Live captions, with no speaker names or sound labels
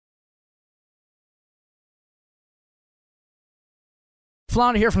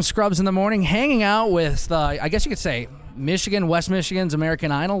Flounder here from Scrubs in the Morning, hanging out with, I guess you could say, Michigan, West Michigan's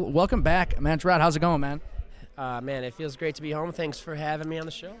American Idol. Welcome back, man. Giraud, how's it going, man? Man, it feels great to be home. Thanks for having me on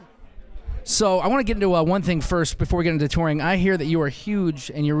the show. So I want to get into one thing first before we get into touring. I hear that you are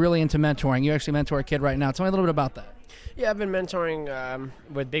huge and you're really into mentoring. You actually mentor a kid right now. Tell me a little bit about that. Yeah, I've been mentoring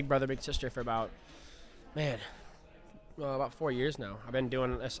with Big Brother, Big Sister for about 4 years now. I've been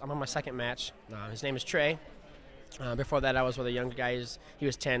doing this. I'm on my second match. His name is Trey. Before that, I was with a younger guy. He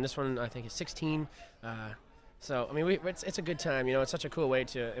was 10. This one, I think, is 16. So, I mean, it's a good time. You know, it's such a cool way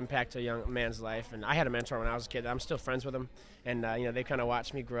to impact a young man's life. And I had a mentor when I was a kid. I'm still friends with him. And, you know, they kind of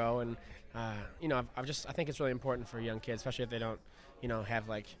watched me grow. And, you know, I think it's really important for young kids, especially if they don't, you know, have,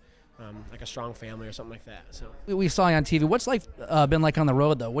 like a strong family or something like that. So we saw you on TV. What's life been like on the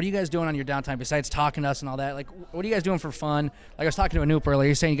road, though? What are you guys doing on your downtime besides talking to us and all that? Like, what are you guys doing for fun? Like, I was talking to Anoop earlier.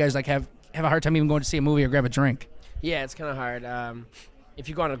 You're saying you guys, like, have a hard time even going to see a movie or grab a drink. Yeah, it's kind of hard. If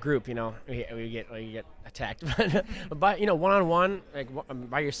you go on a group, you know, you get attacked. But you know, one-on-one, like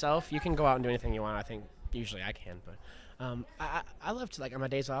by yourself, you can go out and do anything you want. I think usually I can, but I love to, like, on my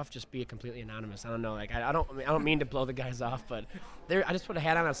days off, just be completely anonymous. I don't know, like I don't mean to blow the guys off, but I just put a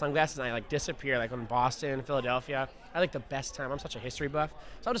hat on and sunglasses and I like disappear, like in Boston, Philadelphia. I had, like, the best time. I'm such a history buff,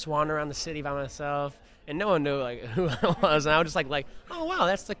 so I'll just wander around the city by myself. And no one knew, like, who I was. And I was just like, oh, wow,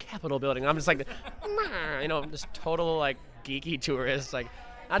 that's the Capitol building. And I'm just like, you know, just total, like, geeky tourist. Like,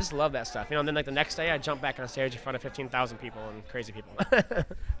 I just love that stuff. You know, and then, like, the next day I jump back on stage in front of 15,000 people and crazy people.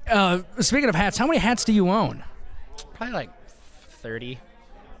 Speaking of hats, how many hats do you own? Probably, like, 35.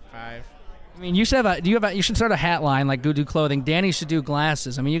 I mean, you should you should start a hat line like Goo Clothing. Danny should do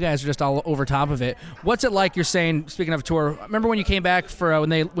glasses. I mean, you guys are just all over top of it. What's it like? You're saying, speaking of tour, remember when you came back for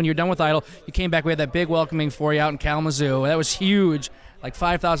when you're done with Idol, you came back. We had that big welcoming for you out in Kalamazoo. That was huge, like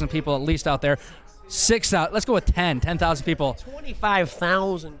 5,000 people at least out there. 6,000. Let's go with 10,000 people.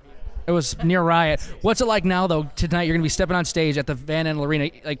 25,000. It was near riot. What's it like now, though? Tonight you're gonna be stepping on stage at the Van Andel Arena,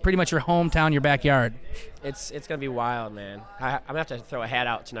 like pretty much your hometown, your backyard. It's gonna be wild, man. I'm gonna have to throw a hat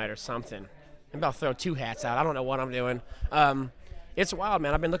out tonight or something. Maybe I'll throw 2 hats out. I don't know what I'm doing. It's wild,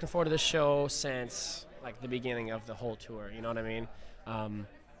 man. I've been looking forward to this show since, like, the beginning of the whole tour. You know what I mean?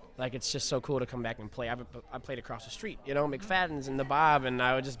 Like, it's just so cool to come back and play. I played across the street, you know, McFadden's and the Bob, and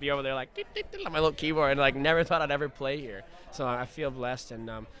I would just be over there, like, on my little keyboard, and, like, never thought I'd ever play here. So I feel blessed, and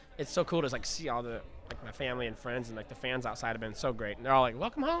it's so cool to, like, see all the, like, my family and friends and, like, the fans outside have been so great. And they're all like,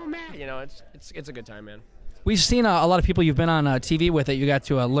 welcome home, man. You know, it's a good time, man. We've seen a lot of people you've been on TV with that you got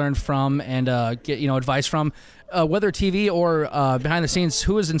to learn from and get advice from, whether TV or behind the scenes.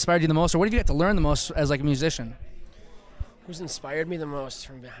 Who has inspired you the most, or what have you got to learn the most as, like, a musician? Who's inspired me the most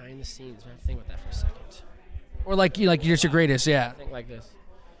from behind the scenes? I have to think about that for a second. Or like you're just your greatest, yeah. I think like this.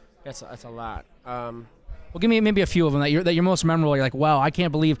 That's a lot. Well, give me maybe a few of them that you're most memorable. You're like, wow, I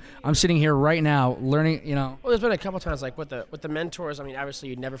can't believe I'm sitting here right now learning. You know. Well, there's been a couple times, like with the mentors. I mean, obviously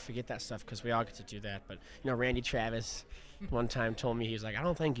you'd never forget that stuff because we all get to do that. But you know, Randy Travis one time told me, he's like, I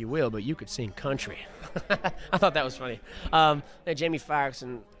don't think you will, but you could sing country. I thought that was funny. Jamie Foxx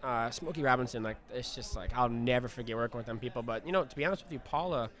and Smokey Robinson, like, it's just like I'll never forget working with them people. But you know, to be honest with you,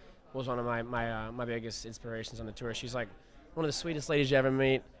 Paula was one of my biggest inspirations on the tour. She's like one of the sweetest ladies you ever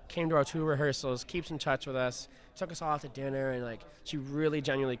meet. Came to our tour rehearsals, keeps in touch with us, took us all out to dinner, and, like, she really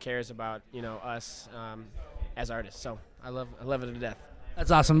genuinely cares about, you know, us as artists. So I love it to death.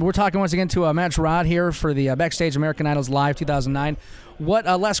 That's awesome. We're talking once again to Matt Giraud here for the Backstage American Idols Live 2009. What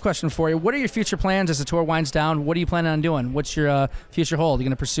last question for you? What are your future plans as the tour winds down? What are you planning on doing? What's your future hold? Are you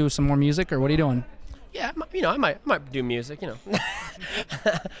going to pursue some more music, or what are you doing? Yeah, you know, I might do music. You know,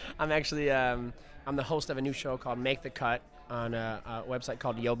 I'm actually I'm the host of a new show called Make the Cut on a website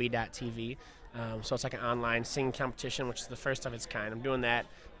called yobi.tv. So it's like an online singing competition, which is the first of its kind. I'm doing that,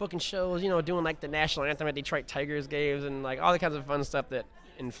 booking shows, you know, doing, like, the national anthem at Detroit Tigers games and, like, all the kinds of fun stuff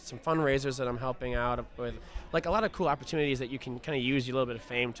and some fundraisers that I'm helping out with. Like, a lot of cool opportunities that you can kind of use your little bit of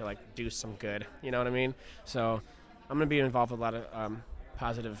fame to, like, do some good. You know what I mean? So I'm going to be involved with a lot of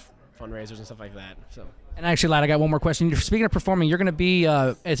positive fundraisers and stuff like that. So. And actually, lad, I got one more question. Speaking of performing, you're going to be,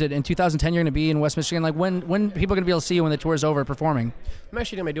 is it in 2010 you're going to be in West Michigan? Like, when people are going to be able to see you when the tour is over performing? I'm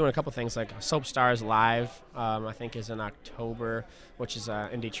actually going to be doing a couple things, like Soap Stars Live, I think is in October, which is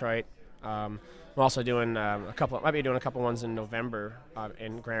in Detroit. I'm also doing might be doing a couple ones in November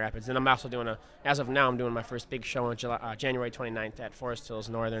in Grand Rapids. And I'm also doing as of now, I'm doing my first big show on January 29th at Forest Hills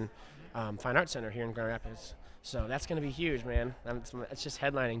Northern Fine Arts Center here in Grand Rapids. So that's going to be huge, man. It's just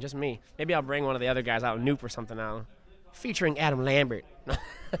headlining, just me. Maybe I'll bring one of the other guys out, Noop or something out, featuring Adam Lambert.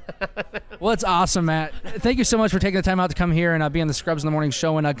 Well, it's awesome, Matt. Thank you so much for taking the time out to come here and be on the Scrubs in the Morning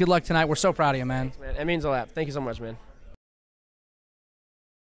show, and good luck tonight. We're so proud of you, man. Thanks, man. It means a lot. Thank you so much, man.